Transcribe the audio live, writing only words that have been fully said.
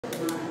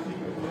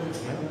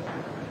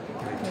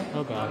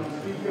Oh, God.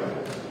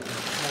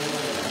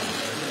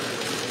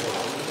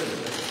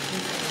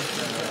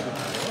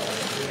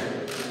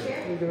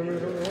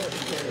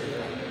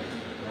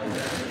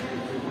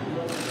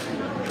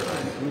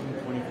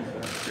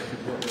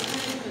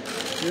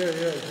 Yeah,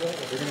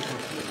 exactly.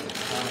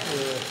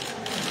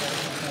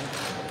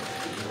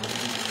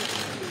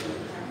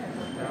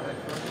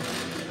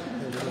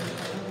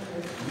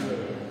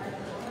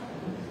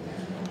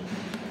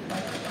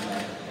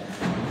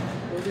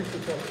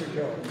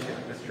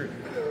 That's true.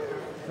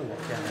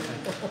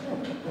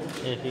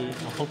 I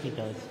hope he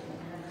does.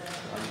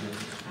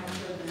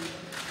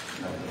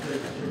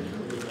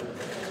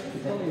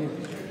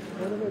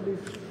 What about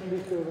these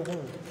two over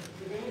home?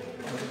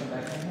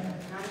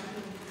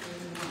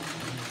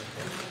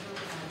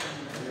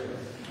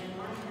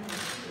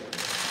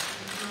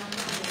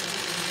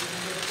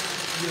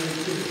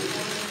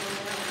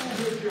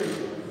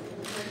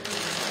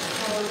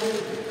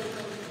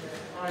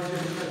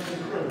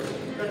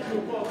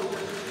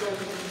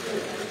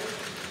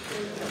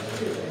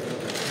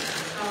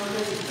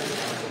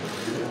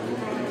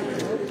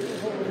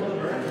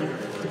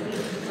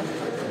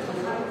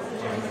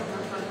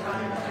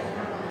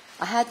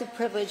 I had the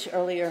privilege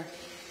earlier,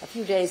 a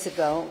few days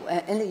ago,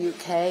 in the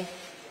UK,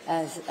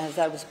 as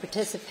I was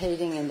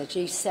participating in the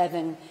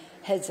G7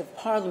 Heads of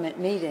Parliament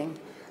meeting,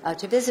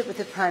 to visit with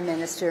the Prime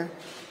Minister,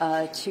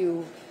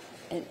 in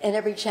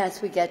every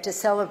chance we get, to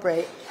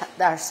celebrate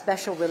our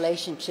special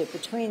relationship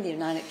between the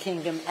United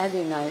Kingdom and the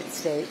United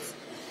States,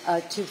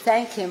 to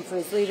thank him for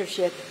his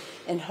leadership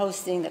in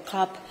hosting the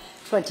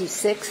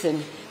COP26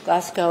 in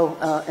Glasgow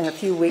in a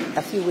few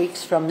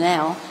weeks from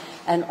now,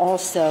 and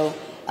also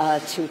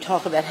to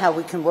talk about how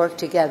we can work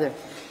together,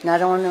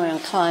 not only on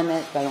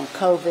climate, but on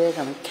COVID,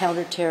 on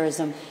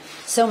counterterrorism,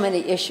 so many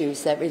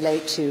issues that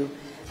relate to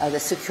the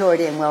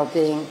security and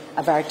well-being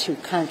of our two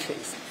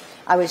countries.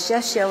 I was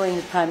just showing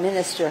the Prime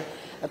Minister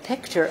a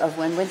picture of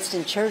when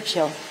Winston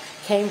Churchill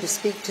came to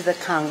speak to the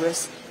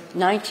Congress,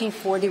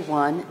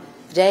 1941,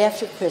 the day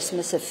after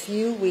Christmas, a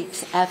few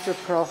weeks after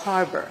Pearl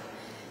Harbor.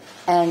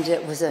 And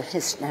it was an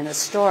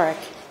historic.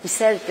 He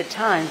said at the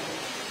time,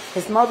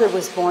 his mother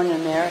was born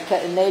in America,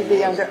 and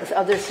maybe under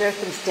other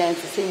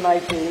circumstances he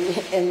might be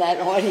in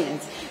that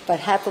audience. But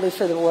happily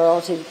for the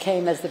world, he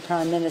came as the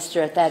Prime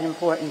Minister at that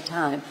important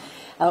time.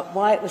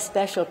 Why it was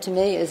special to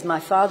me is my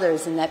father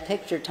is in that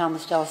picture,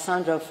 Thomas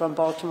D'Alessandro from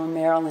Baltimore,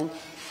 Maryland,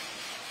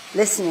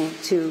 listening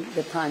to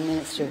the Prime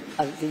Minister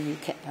of the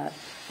UK,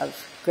 of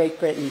Great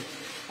Britain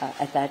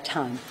at that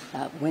time,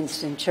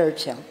 Winston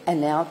Churchill. And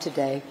now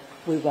today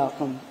we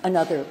welcome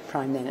another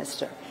Prime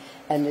Minister.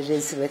 And it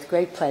is with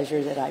great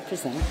pleasure that I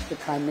present the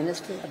Prime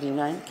Minister of the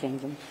United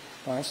Kingdom,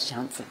 Boris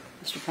Johnson.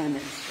 Mr. Prime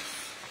Minister.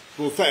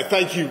 Well,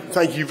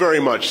 thank you very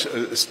much,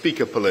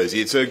 Speaker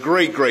Pelosi. It's a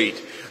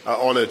great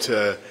honour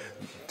to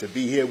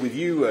be here with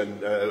you,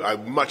 and I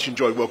much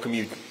enjoyed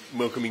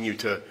welcoming you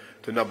to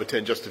Number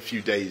 10 just a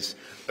few days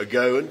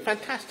ago. And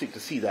fantastic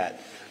to see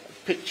that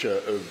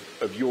picture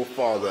of your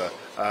father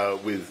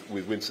with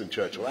Winston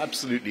Churchill.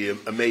 Absolutely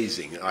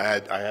amazing. I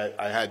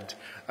had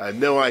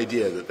no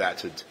idea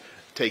that had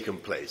taken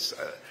place.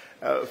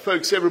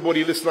 Folks,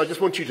 everybody, listen, I just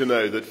want you to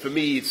know that for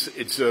me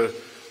it's a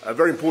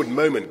very important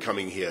moment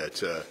coming here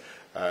to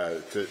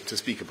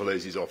Speaker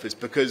Pelosi's office,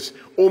 because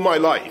all my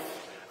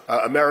life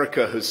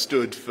America has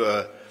stood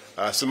for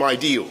some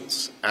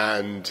ideals,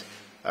 and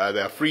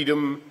their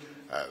freedom,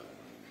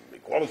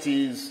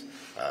 equalities,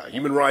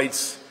 human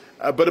rights,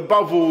 but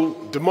above all,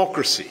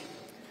 democracy.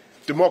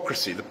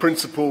 Democracy, the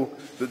principle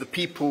that the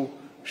people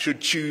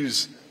should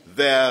choose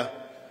their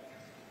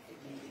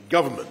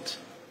government,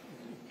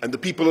 and the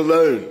people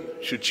alone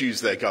should choose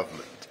their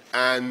government.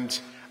 And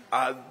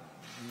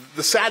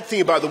the sad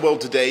thing about the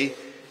world today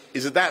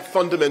is that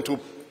fundamental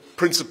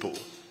principle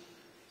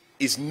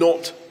is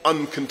not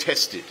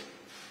uncontested.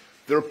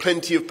 There are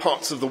plenty of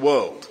parts of the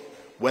world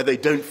where they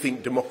don't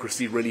think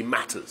democracy really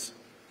matters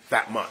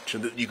that much,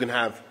 and that you can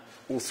have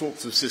all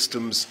sorts of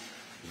systems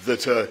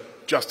that are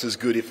just as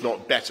good, if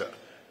not better.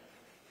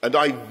 And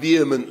I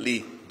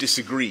vehemently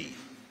disagree.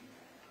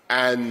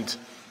 And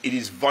it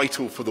is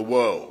vital for the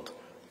world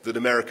that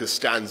America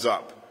stands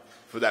up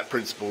for that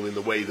principle in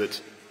the way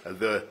that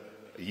the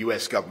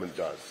US government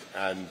does,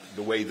 and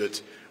the way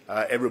that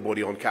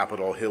everybody on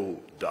Capitol Hill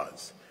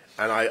does.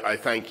 And I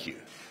thank you.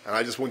 And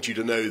I just want you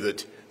to know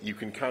that you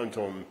can count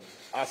on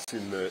us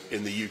in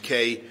the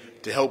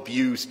UK to help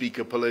you,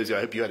 Speaker Pelosi.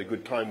 I hope you had a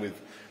good time with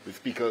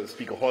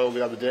Speaker Hoyle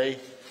the other day.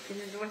 In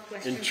the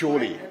northwestern in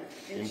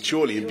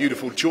Chorley, in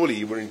beautiful Chorley.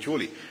 You were in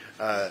Chorley.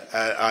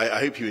 I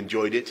hope you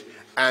enjoyed it.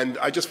 And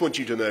I just want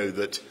you to know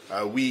that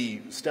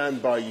we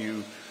stand by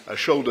you,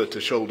 shoulder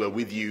to shoulder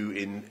with you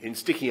in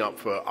sticking up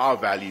for our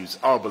values,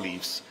 our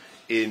beliefs,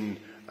 in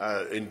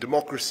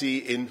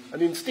democracy,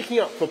 and in sticking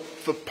up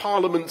for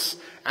parliaments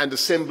and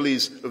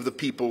assemblies of the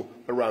people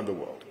around the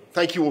world.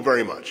 Thank you all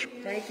very much.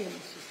 Thank you,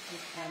 Mr.